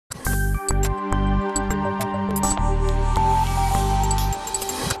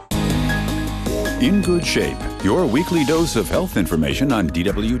In Good Shape, your weekly dose of health information on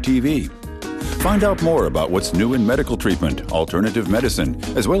DWTV. Find out more about what's new in medical treatment, alternative medicine,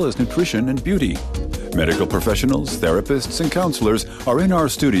 as well as nutrition and beauty. Medical professionals, therapists, and counselors are in our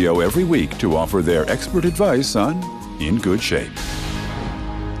studio every week to offer their expert advice on In Good Shape.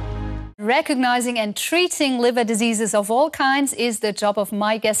 Recognizing and treating liver diseases of all kinds is the job of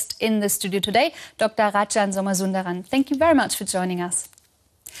my guest in the studio today, Dr. Rajan Somasundaram. Thank you very much for joining us.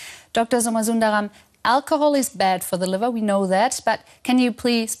 Dr. Somasundaram, alcohol is bad for the liver, we know that, but can you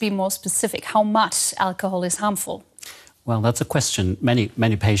please be more specific? How much alcohol is harmful? Well, that's a question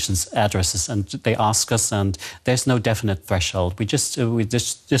many patients addresses, and they ask us, and there's no definite threshold. We just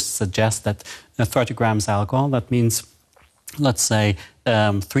suggest that 30 grams alcohol, that means, let's say,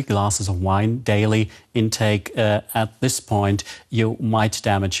 3 glasses of wine daily intake. At this point, you might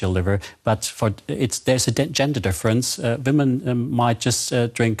damage your liver, but there's a gender difference. Women might just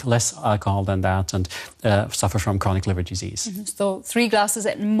drink less alcohol than that and suffer from chronic liver disease. Mm-hmm. So 3 glasses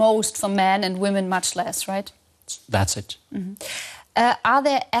at most for men and women much less, right? That's it. Mm-hmm. Are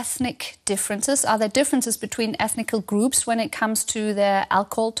there ethnic differences? Are there differences between ethnic groups when it comes to their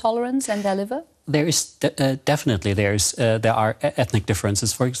alcohol tolerance and their liver? There is definitely there are ethnic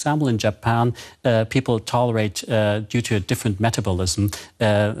differences. For example, in Japan, people tolerate, due to a different metabolism,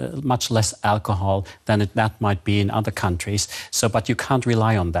 much less alcohol than that might be in other countries. So, but you can't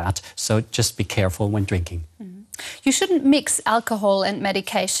rely on that. So just be careful when drinking. Mm-hmm. You shouldn't mix alcohol and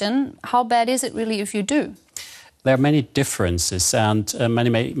medication. How bad is it really if you do? There are many differences, and many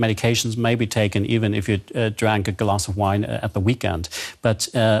medications may be taken even if you drank a glass of wine at the weekend. But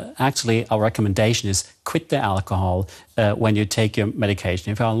actually, our recommendation is quit the alcohol when you take your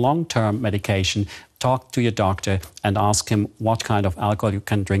medication. If you have a long-term medication, talk to your doctor and ask him what kind of alcohol you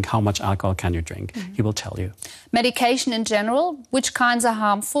can drink, how much alcohol can you drink. Mm-hmm. He will tell you. Medication in general, which kinds are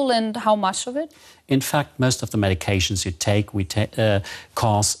harmful and how much of it? In fact, most of the medications you take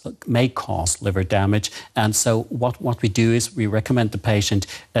may cause liver damage. And so what we do is we recommend the patient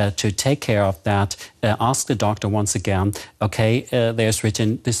to take care of that, ask the doctor once again, okay, there's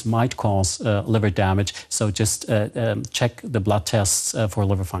written this might cause liver damage, so just check the blood tests for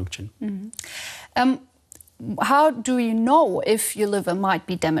liver function. Mm-hmm. How do you know if your liver might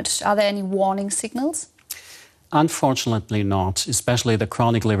be damaged? Are there any warning signals? Unfortunately not, especially the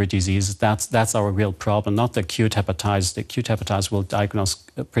chronic liver disease. That's our real problem, not the acute hepatitis. The acute hepatitis will diagnose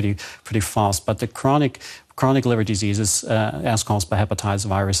pretty fast, but the chronic liver diseases, as caused by hepatitis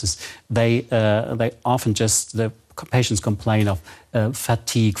viruses, they often the patients complain of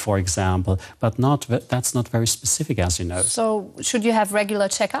fatigue, for example, but that's not very specific, as you know. So should you have regular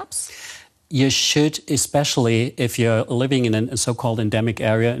checkups? You should, especially if you're living in a so-called endemic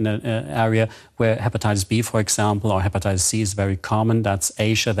area, in an area where hepatitis B, for example, or hepatitis C is very common. That's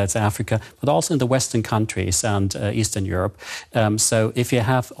Asia, that's Africa, but also in the Western countries and Eastern Europe. So if you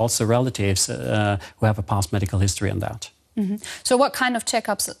have also relatives who have a past medical history on that. Mm-hmm. So what kind of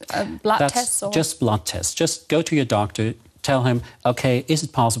checkups? Blood tests? Or? Just blood tests. Just go to your doctor. Tell him, okay, is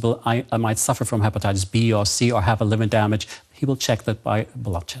it possible I might suffer from hepatitis B or C or have a liver damage? He will check that by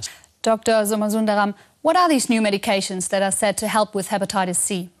blood test. Dr. Somasundaram, what are these new medications that are said to help with hepatitis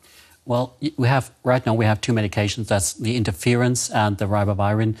C? Well, right now we have 2 medications. That's the interference and the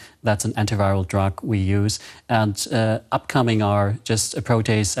ribavirin. That's an antiviral drug we use. And upcoming are just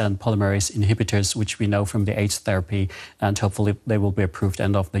protease and polymerase inhibitors, which we know from the AIDS therapy. And hopefully they will be approved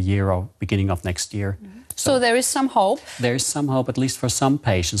end of the year or beginning of next year. Mm-hmm. So there is some hope? There is some hope, at least for some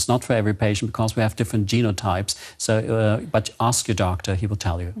patients, not for every patient, because we have different genotypes. So, but ask your doctor, he will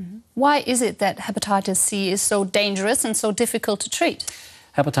tell you. Mm-hmm. Why is it that hepatitis C is so dangerous and so difficult to treat?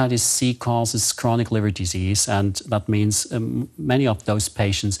 Hepatitis C causes chronic liver disease, and that means many of those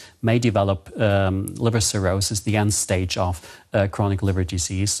patients may develop liver cirrhosis, the end stage of chronic liver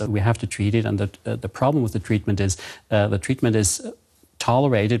disease. So we have to treat it, and the problem with the treatment is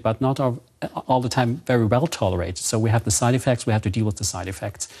tolerated, but not all the time very well tolerated. So we have the side effects, we have to deal with the side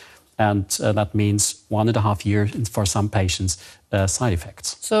effects. And that means 1.5 years for some patients, side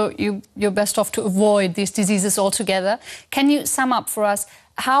effects. So you're best off to avoid these diseases altogether. Can you sum up for us,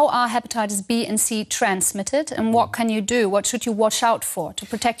 how are hepatitis B and C transmitted, and what can you do? What should you watch out for to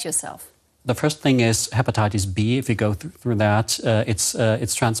protect yourself? The first thing is hepatitis B. If you go through that,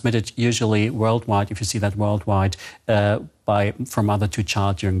 it's transmitted usually worldwide, if you see that worldwide, from mother to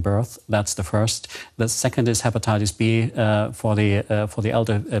child during birth. That's the first. The second is hepatitis B for the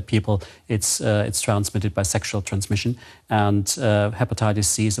elder people. It's transmitted by sexual transmission, and hepatitis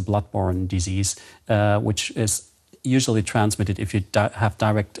C is a blood-borne disease, which is usually transmitted if you have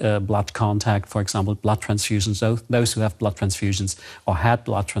direct blood contact, for example, blood transfusions. Those who have blood transfusions or had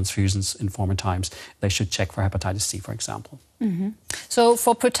blood transfusions in former times, they should check for hepatitis C, for example. Mm-hmm. So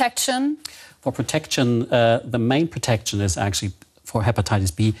for protection? For protection, the main protection is actually for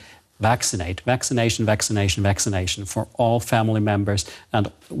hepatitis B, vaccinate. Vaccination for all family members,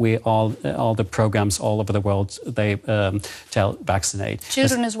 and all the programs all over the world, they tell vaccinate.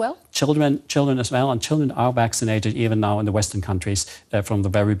 Children as well? Children as well, and children are vaccinated even now in the Western countries from the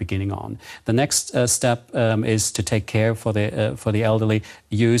very beginning on. The next step is to take care for the elderly.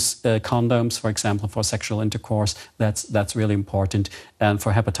 Use condoms, for example, for sexual intercourse. That's really important. And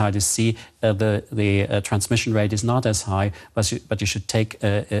for hepatitis C, the transmission rate is not as high, but you should take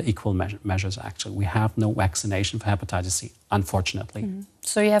equal measures. Actually, we have no vaccination for hepatitis C, unfortunately. Mm-hmm.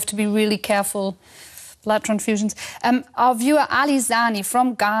 So you have to be really careful. Blood transfusions. Our viewer Ali Zani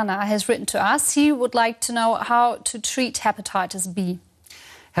from Ghana has written to us. He would like to know how to treat hepatitis B.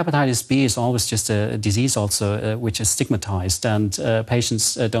 Hepatitis B is always just a disease also which is stigmatized, and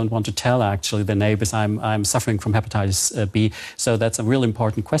patients don't want to tell actually their neighbors, I'm suffering from hepatitis B. So that's a really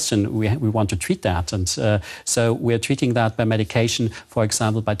important question. We want to treat that, and so we're treating that by medication, for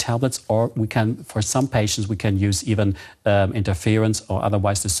example, by tablets, or we can, for some patients, we can use even interference or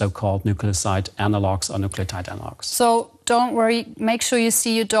otherwise the so-called nucleoside analogs or nucleotide analogs. So don't worry, make sure you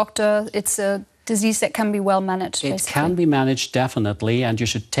see your doctor. It's a disease that can be well managed, basically. It can be managed, definitely, and you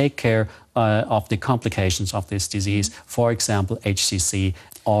should take care of the complications of this disease, for example, HCC,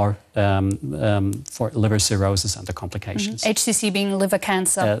 or for liver cirrhosis and the complications. Mm-hmm. HCC being liver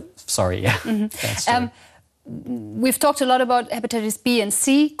cancer. Sorry, yeah. Mm-hmm. That's true. We've talked a lot about hepatitis B and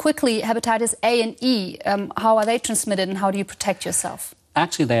C. Quickly, hepatitis A and E, how are they transmitted and how do you protect yourself?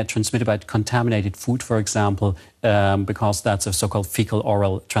 Actually, they are transmitted by contaminated food, for example, because that's a so-called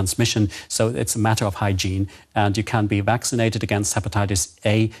fecal-oral transmission. So it's a matter of hygiene. And you can be vaccinated against hepatitis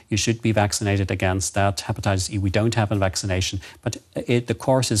A. You should be vaccinated against that. Hepatitis E, we don't have a vaccination. But the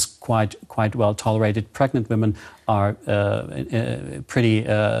course is quite well tolerated. Pregnant women are they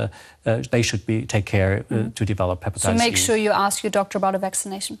should take care to develop hepatitis E. So make sure you ask your doctor about a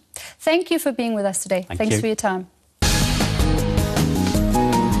vaccination. Thank you for being with us today. Thanks for your time.